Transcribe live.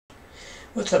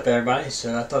What's up, everybody?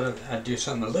 So I thought I'd do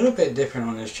something a little bit different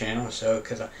on this channel. So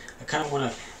because I kind of want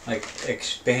to like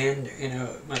expand,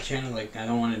 my channel. Like I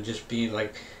don't want to just be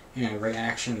like,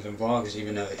 reactions and vlogs.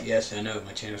 Even though yes, I know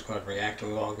my channel's called Reactor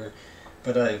Vlogger,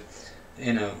 but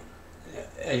you know,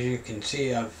 as you can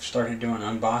see, I've started doing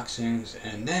unboxings,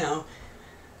 and now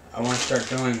I want to start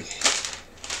doing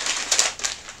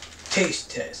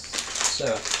taste tests. So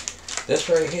this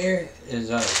right here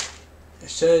is it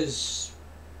says.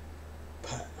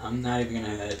 I'm not even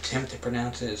going to attempt to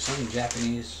pronounce it. It's some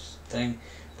Japanese thing,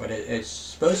 but it's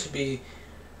supposed to be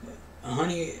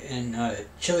honey and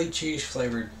chili cheese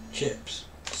flavored chips.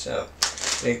 So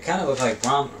they kind of look like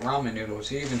ramen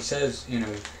noodles. It even says,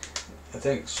 I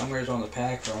think somewhere's on the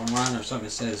pack or online or something.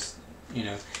 It says,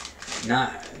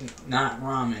 not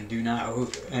ramen. Do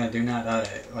not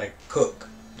like cook.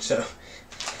 So,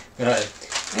 but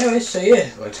anyway, so yeah,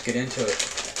 let's get into it.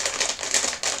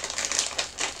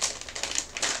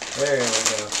 There we go.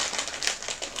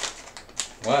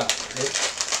 Wow, it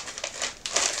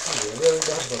really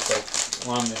does look like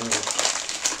ramen noodles.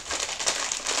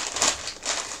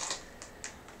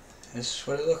 This is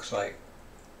what it looks like.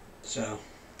 So,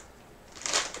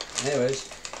 anyways,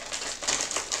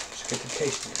 let's get the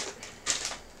tasting of it.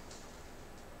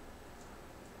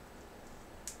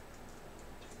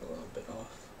 Take a little bit off.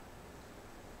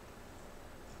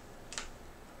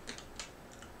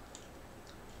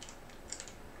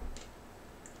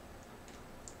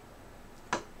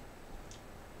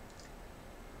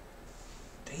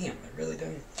 Damn, it really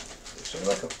doesn't. It's sort of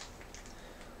like a.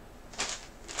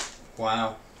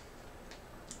 Wow.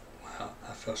 Wow,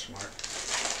 I feel smart.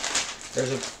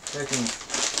 There's a freaking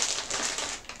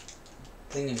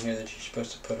thing in here that you're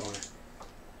supposed to put on it.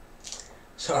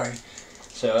 Sorry.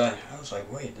 So I was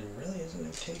like, wait, there really isn't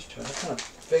no taste to it. I kind of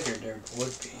figured there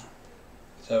would be.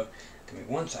 So, give me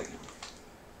 1 second.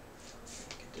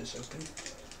 Get this open.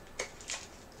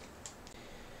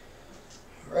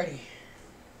 Alrighty.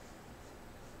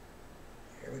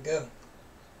 Here we go.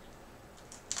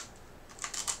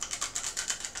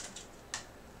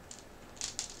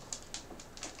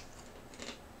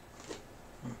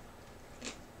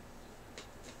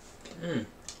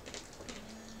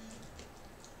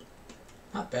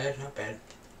 Not bad, not bad.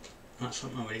 Not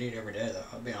something I would eat every day, though,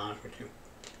 I'll be honest with you.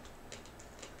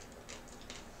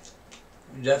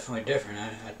 Definitely different,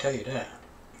 I tell you that.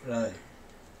 But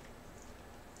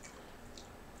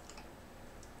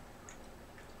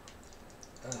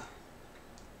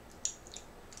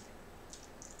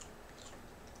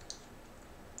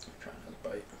try another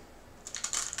bite.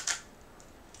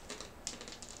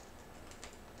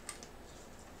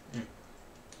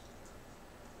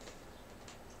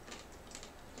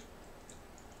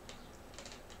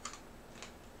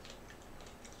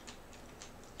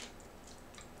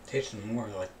 Tasting more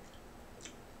like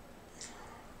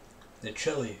the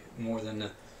chili more than the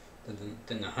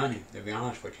honey, to be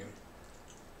honest with you.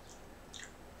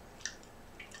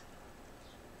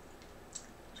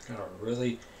 It's got a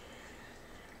really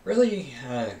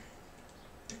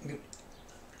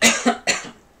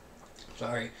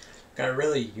sorry, got a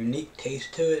really unique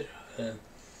taste to it.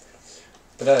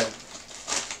 But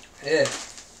yeah.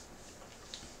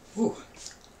 Ooh.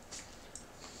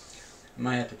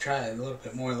 Might have to try it a little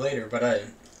bit more later, but other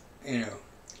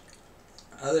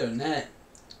than that,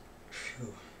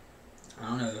 phew, I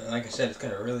don't know. Like I said, it's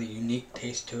got a really unique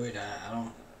taste to it. I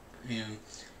don't,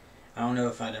 I don't know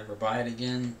if I'd ever buy it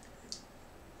again.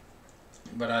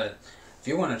 But if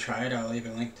you want to try it, I'll leave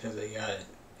a link to the,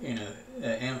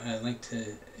 a link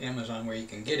to Amazon where you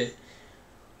can get it.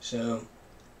 So,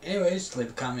 anyways, leave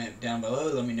a comment down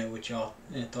below. Let me know what y'all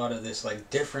thought of this like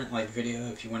different like video.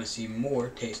 If you want to see more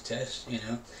taste tests,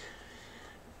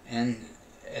 And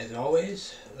as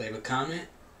always, leave a comment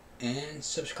and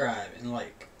subscribe and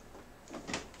like.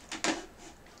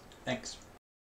 Thanks.